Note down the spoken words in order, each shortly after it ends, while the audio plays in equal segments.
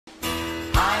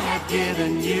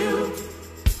given you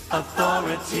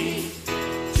authority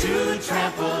to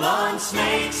trample on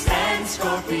snakes and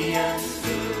scorpions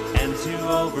and to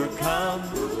overcome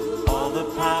all the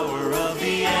power of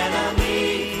the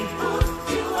enemy.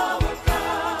 To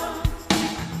overcome.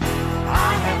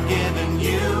 I have given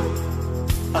you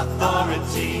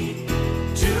authority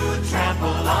to trample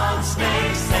on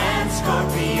snakes and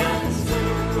scorpions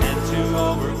and to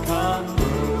overcome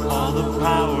all the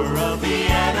power of the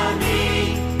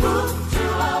enemy. To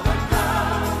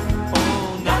overcome.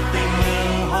 Oh, nothing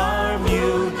will harm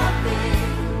you.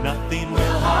 Nothing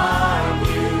will harm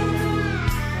you.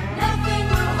 Nothing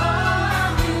will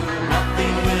harm you.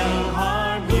 Nothing will harm you.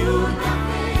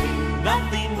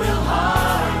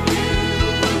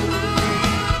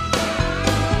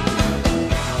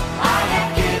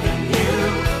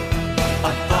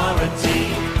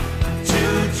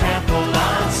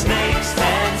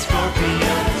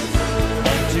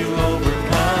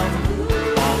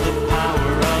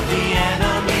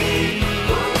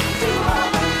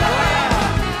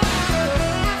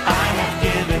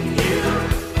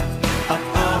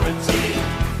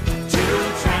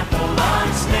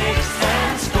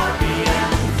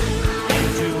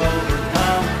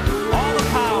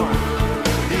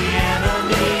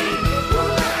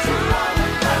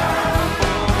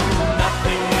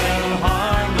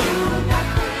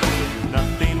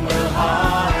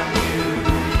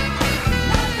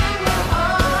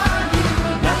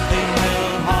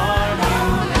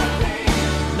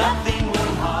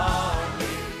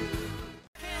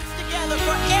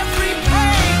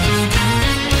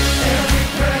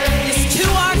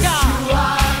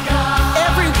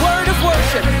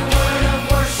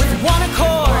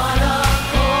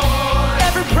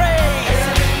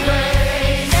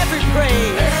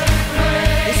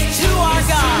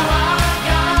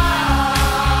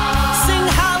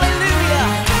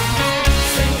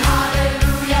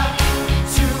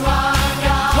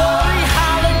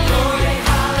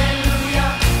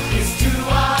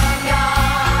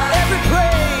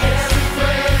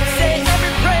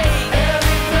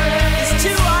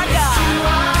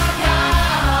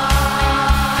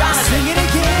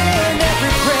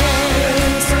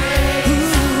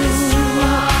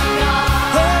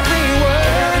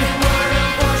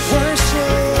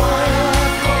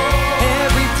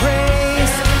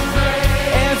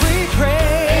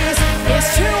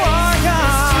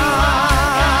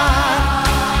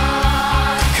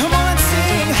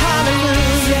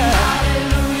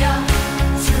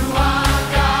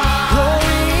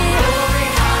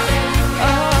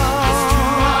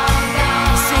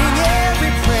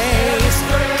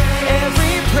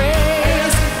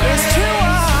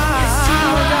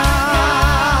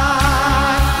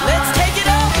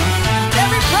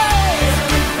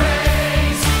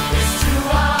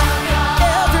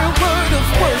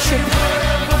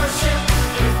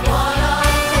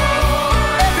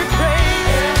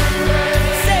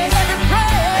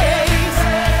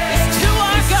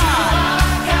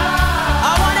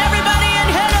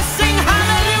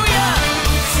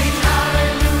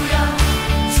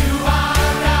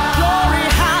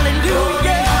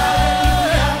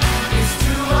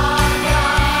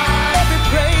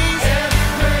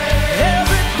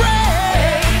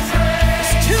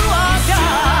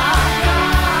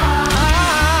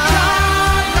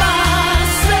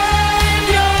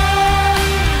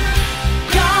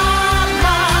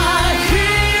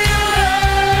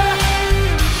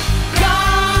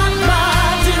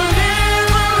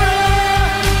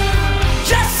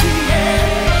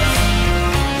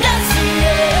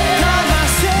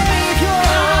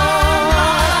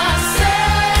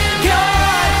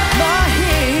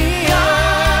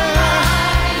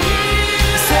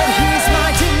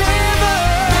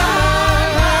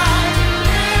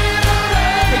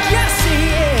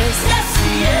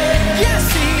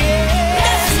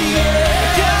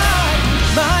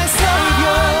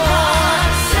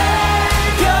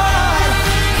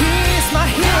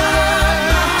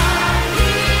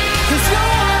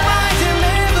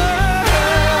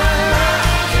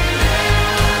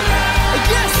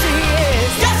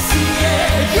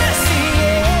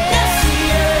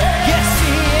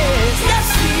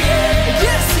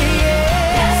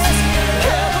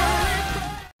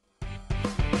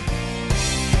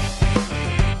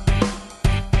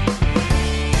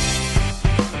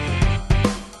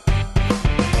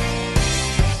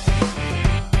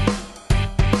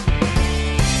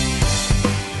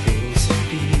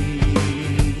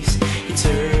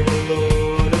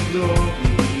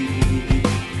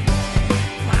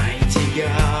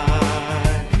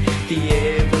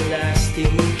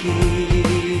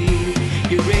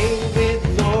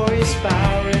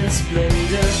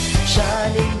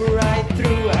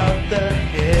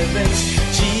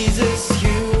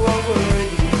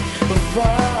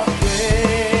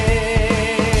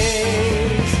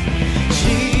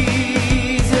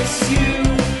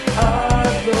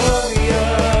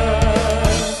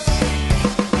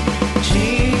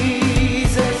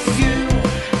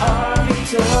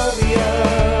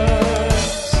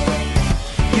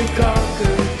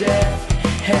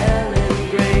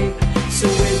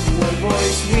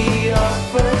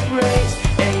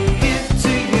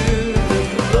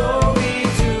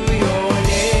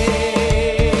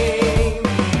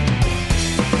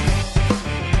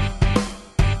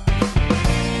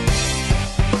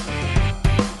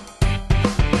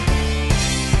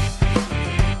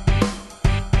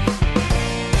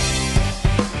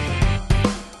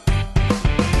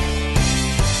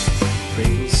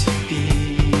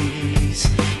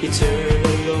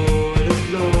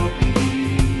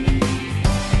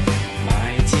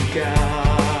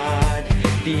 God,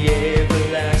 the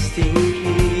everlasting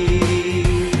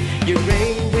King. You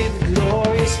reign with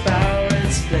glorious power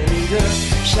and splendor,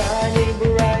 shining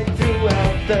bright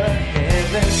throughout the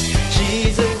heavens.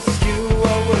 Jesus, you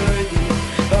are worthy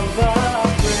of our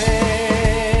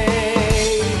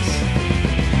praise.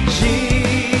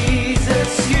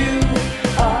 Jesus, you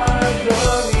are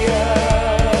glorious.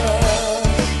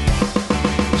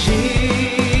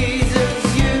 Jesus,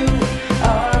 you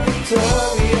are victorious.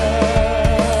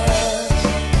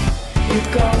 You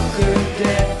conquered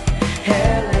death,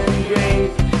 hell and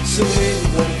grave. So with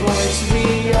one voice we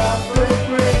offer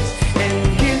praise and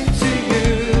give to you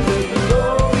the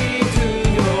glory to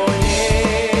your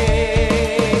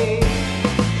name.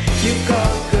 You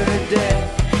conquered death,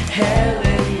 hell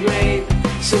and grave.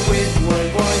 So with one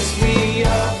voice we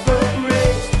offer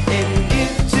praise and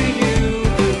give to you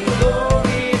the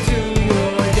glory to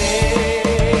your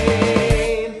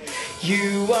name.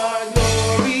 You are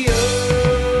glorious.